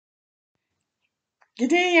Good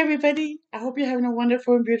day, everybody. I hope you're having a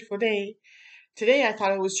wonderful and beautiful day. Today, I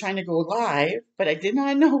thought I was trying to go live, but I did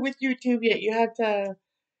not know with YouTube yet. You have to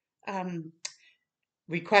um,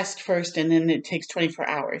 request first, and then it takes 24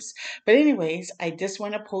 hours. But anyways, I just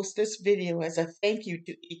want to post this video as a thank you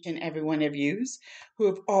to each and every one of yous who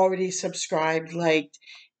have already subscribed, liked,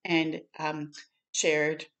 and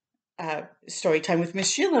shared story time with Miss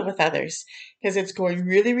Sheila with others because it's going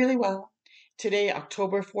really, really well. Today,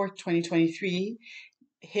 October 4th, 2023,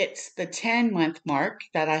 hits the 10-month mark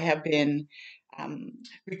that I have been um,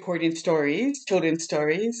 recording stories, children's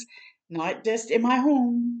stories, not just in my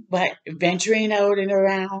home, but venturing out and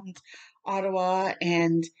around Ottawa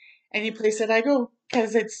and any place that I go,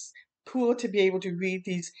 because it's cool to be able to read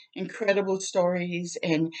these incredible stories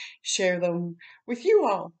and share them with you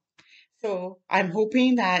all. So I'm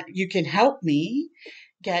hoping that you can help me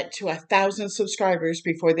get to 1,000 subscribers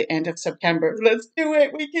before the end of September. Let's do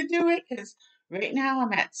it. We can do it. Because right now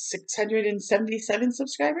I'm at 677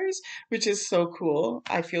 subscribers, which is so cool.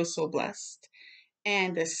 I feel so blessed.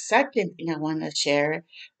 And the second thing I want to share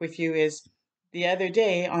with you is the other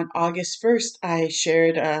day on August 1st, I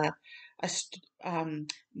shared a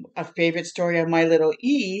favorite story of My Little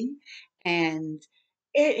E, and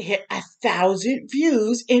it hit 1,000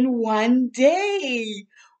 views in one day.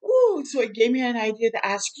 Woo! So it gave me an idea to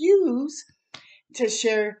ask you to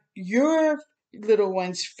share your little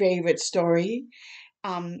one's favorite story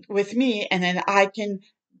with me, and then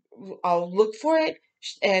I'll look for it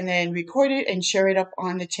and then record it and share it up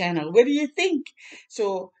on the channel. What do you think?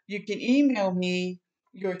 So you can email me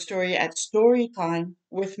your story at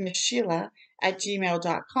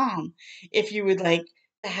storytimewithmisssheila@gmail.com if you would like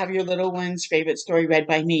to have your little one's favorite story read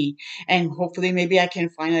by me. And hopefully maybe I can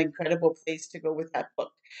find an incredible place to go with that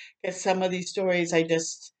book. Because some of these stories I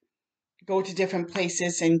just go to different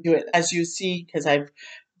places and do it as you see, because I've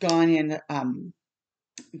gone in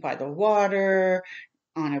by the water,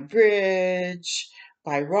 on a bridge,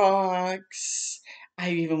 by rocks.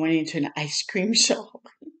 I even went into an ice cream shop,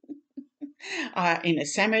 in a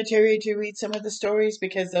cemetery to read some of the stories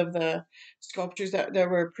because of the sculptures that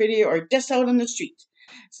were pretty, or just out on the street.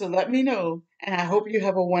 So let me know. And I hope you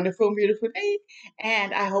have a wonderful, beautiful day.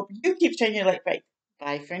 And I hope you keep shining your light bright.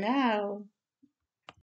 Bye for now.